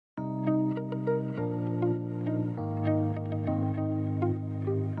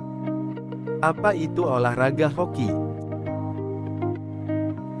Apa itu olahraga hoki?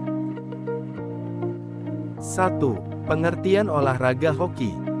 1. Pengertian olahraga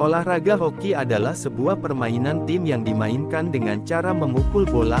hoki. Olahraga hoki adalah sebuah permainan tim yang dimainkan dengan cara memukul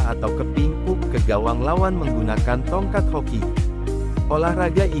bola atau keping puck ke gawang lawan menggunakan tongkat hoki.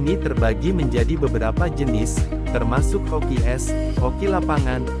 Olahraga ini terbagi menjadi beberapa jenis, termasuk hoki es, hoki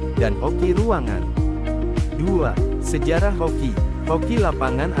lapangan, dan hoki ruangan. 2. Sejarah hoki. Hoki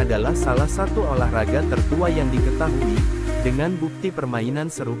lapangan adalah salah satu olahraga tertua yang diketahui, dengan bukti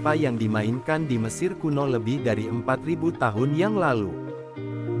permainan serupa yang dimainkan di Mesir kuno lebih dari 4.000 tahun yang lalu.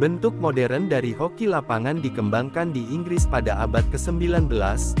 Bentuk modern dari hoki lapangan dikembangkan di Inggris pada abad ke-19,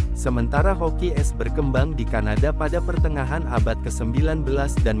 sementara hoki es berkembang di Kanada pada pertengahan abad ke-19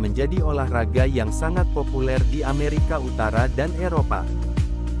 dan menjadi olahraga yang sangat populer di Amerika Utara dan Eropa.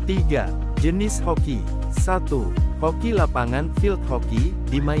 3. Jenis hoki. 1. Hoki lapangan field hoki,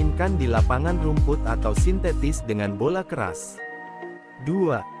 dimainkan di lapangan rumput atau sintetis dengan bola keras.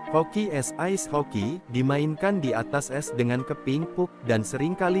 2. Hoki es ice hoki, dimainkan di atas es dengan keping puck dan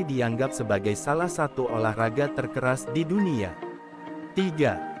seringkali dianggap sebagai salah satu olahraga terkeras di dunia.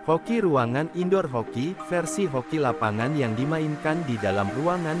 3. Hoki ruangan indoor hoki, versi hoki lapangan yang dimainkan di dalam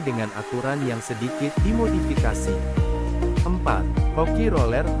ruangan dengan aturan yang sedikit dimodifikasi. 4. Hoki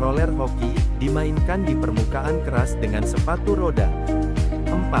roller hoki, dimainkan di permukaan keras dengan sepatu roda.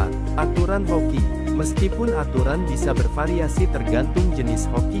 4. Aturan hoki. Meskipun aturan bisa bervariasi tergantung jenis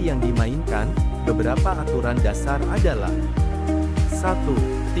hoki yang dimainkan, beberapa aturan dasar adalah: 1.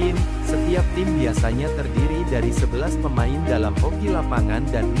 Tim. Setiap tim biasanya terdiri dari 11 pemain dalam hoki lapangan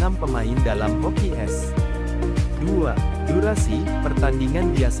dan 6 pemain dalam hoki es. 2. Durasi.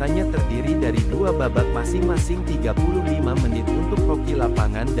 Pertandingan biasanya terdiri dari 2 babak masing-masing 35 menit untuk hoki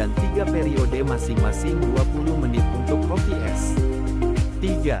lapangan dan 3 periode masing-masing 20 menit untuk hoki es.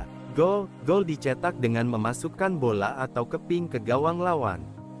 3. Gol. Gol dicetak dengan memasukkan bola atau keping ke gawang lawan.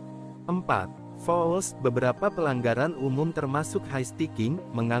 4. Fouls. Beberapa pelanggaran umum termasuk high sticking,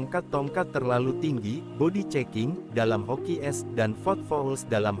 mengangkat tongkat terlalu tinggi, body checking, dalam hoki es, dan foot fouls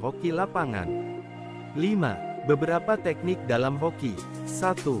dalam hoki lapangan. 5. Beberapa teknik dalam hoki.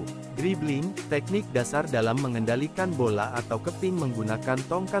 1. Dribbling, teknik dasar dalam mengendalikan bola atau keping menggunakan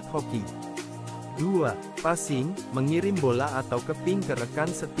tongkat hoki. 2. Passing, mengirim bola atau keping ke rekan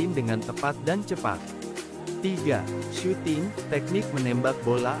setim dengan tepat dan cepat. 3. Shooting, teknik menembak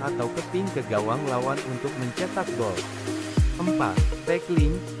bola atau keping ke gawang lawan untuk mencetak gol. 4.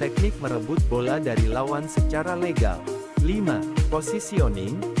 Tackling, teknik merebut bola dari lawan secara legal. 5.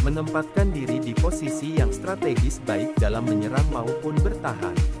 Positioning, menempatkan diri di posisi yang strategis baik dalam menyerang maupun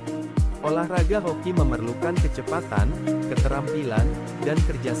bertahan. Olahraga hoki memerlukan kecepatan, keterampilan, dan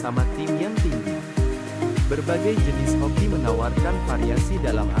kerjasama tim yang tinggi. Berbagai jenis hoki menawarkan variasi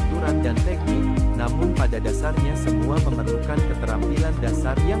dalam aturan dan teknik, namun pada dasarnya semua memerlukan keterampilan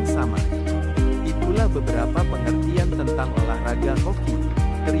dasar yang sama. Itulah beberapa pengertian tentang olahraga hoki.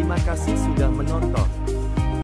 Terima kasih sudah menonton.